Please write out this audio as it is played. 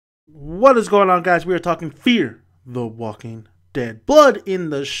What is going on, guys? We are talking Fear the Walking Dead. Blood in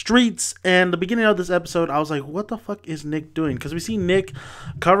the streets. And the beginning of this episode, I was like, what the fuck is Nick doing? Because we see Nick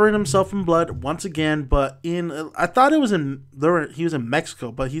covering himself in blood once again, but I thought it was he was in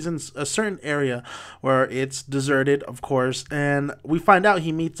Mexico, but he's in a certain area where it's deserted, of course. And we find out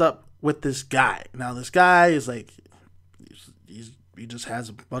he meets up with this guy. Now, this guy is like, he just has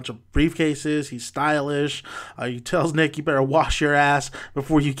a bunch of briefcases. He's stylish. He tells Nick, you better wash your ass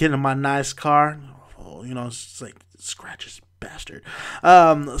before you get in my nice car. Oh, it's like, scratches, bastard.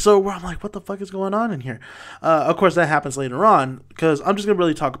 So I'm like, what the fuck is going on in here? Of course, that happens later on, because I'm just going to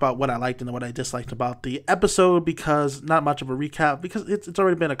really talk about what I liked and what I disliked about the episode, because not much of a recap, because it's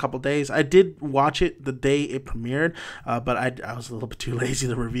already been a couple days. I did watch it the day it premiered, but I was a little bit too lazy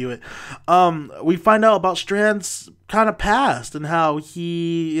to review it. We find out about Strand's kind of past and how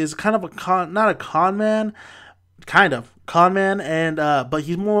he is kind of not a con man, kind of con man, and but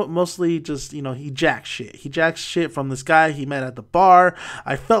he's mostly just, he jacks shit from this guy he met at the bar.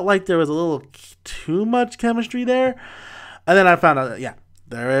 I felt like there was a little too much chemistry there, and then I found out that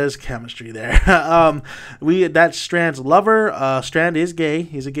there is chemistry there. That's Strand's lover. Strand is gay.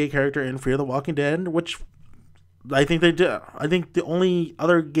 He's a gay character in Fear the Walking Dead, which I think they do. I think the only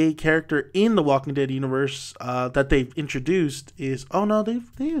other gay character in the Walking Dead universe that they've introduced is they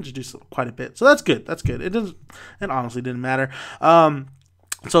introduced quite a bit, so that's good. It honestly didn't matter.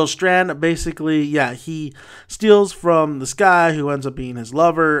 So Strand basically, he steals from this guy who ends up being his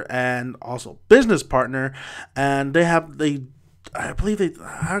lover and also business partner, and I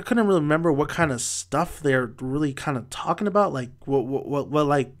couldn't really remember what kind of stuff they're really kind of talking about. Like,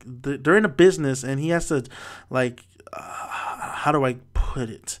 they're in a business, and he has to, how do I put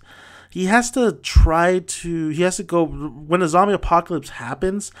it? He has to go, when a zombie apocalypse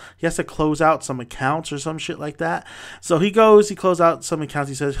happens, he has to close out some accounts or some shit like that. So he closes out some accounts,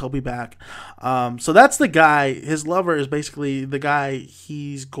 he says he'll be back. So that's the guy, his lover is basically the guy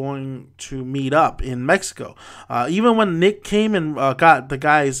he's going to meet up in Mexico. Even when Nick came and got the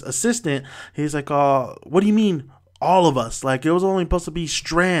guy's assistant, he's like, what do you mean? All of us? Like, it was only supposed to be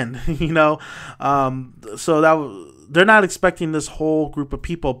Strand, so that was, they're not expecting this whole group of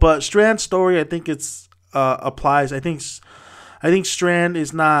people. But Strand's story, I think applies. I think Strand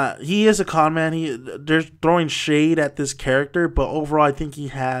is not. He is a con man. They're throwing shade at this character, but overall, I think he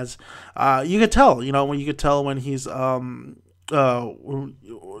has. You could tell. When he's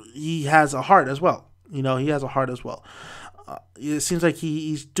he has a heart as well. He has a heart as well. It seems like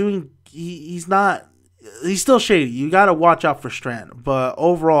he's not. He's still shady. You got to watch out for Strand. But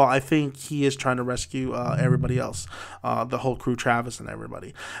overall, I think he is trying to rescue everybody else. The whole crew, Travis and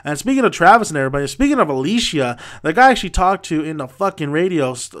everybody. And speaking of Travis and everybody, speaking of Alicia, the guy I actually talked to in the fucking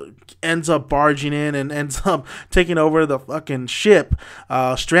radio ends up barging in and ends up taking over the fucking ship.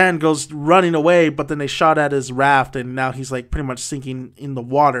 Strand goes running away, but then they shot at his raft, and now he's like pretty much sinking in the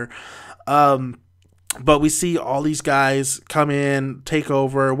water. But we see all these guys come in, take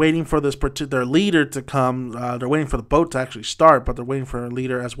over, waiting for their leader to come. They're waiting for the boat to actually start, but they're waiting for a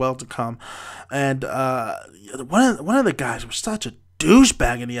leader as well to come. And one of the guys was such a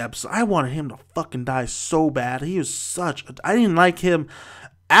douchebag in the episode. I wanted him to fucking die so bad. He was I didn't like him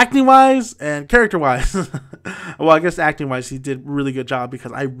acting-wise and character-wise. Well, I guess acting-wise, he did a really good job,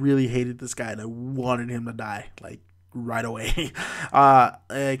 because I really hated this guy and I wanted him to die, right away.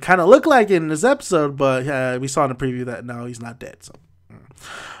 It kind of looked like it in this episode, but we saw in the preview that no, he's not dead. So,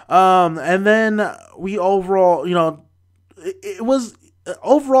 and then we overall, it was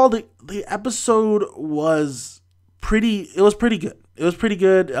overall the episode was pretty. It was pretty good.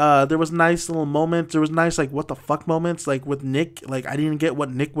 There was nice little moments. There was nice what the fuck moments, with Nick. I didn't get what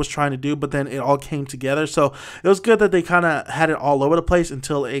Nick was trying to do, but then it all came together. So it was good that they kind of had it all over the place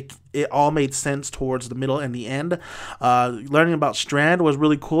until it all made sense towards the middle and the end. Learning about Strand was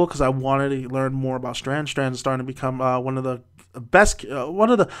really cool, because I wanted to learn more about Strand. Strand is starting to become one of the best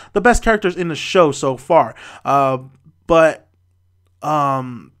characters in the show so far. But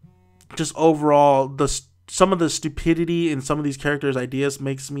just overall, some of the stupidity in some of these characters' ideas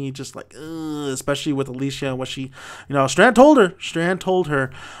makes me just especially with Alicia and what she, Strand told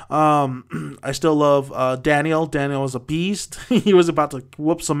her. I still love Daniel. Daniel is a beast. He was about to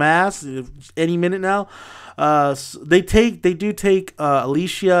whoop some ass any minute now. They do take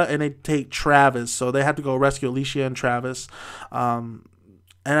Alicia, and they take Travis, so they have to go rescue Alicia and Travis.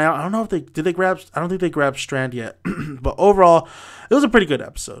 And I don't know if they grab. I don't think they grabbed Strand yet. But overall, it was a pretty good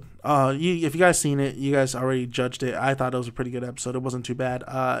episode. If you guys seen it, you guys already judged it. I thought it was a pretty good episode. It wasn't too bad.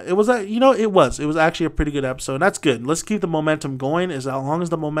 It was actually a pretty good episode. That's good. Let's keep the momentum going. As long as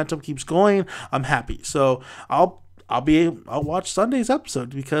the momentum keeps going, I'm happy. So I'll watch Sunday's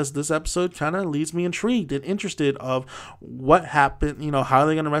episode, because this episode kind of leaves me intrigued and interested of what happened. You know, how are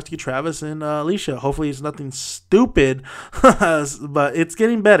they going to rescue Travis and Alicia? Hopefully it's nothing stupid, but it's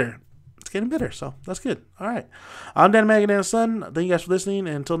getting better. It's getting better, so that's good. All right, I'm Dan Magadan's son. Thank you guys for listening,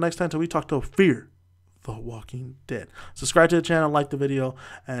 and until next time, till we talk to Fear the Walking Dead. Subscribe to the channel, like the video,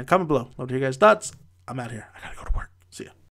 and comment below. Love to hear your guys' thoughts. I'm out here. I gotta go to work. See ya.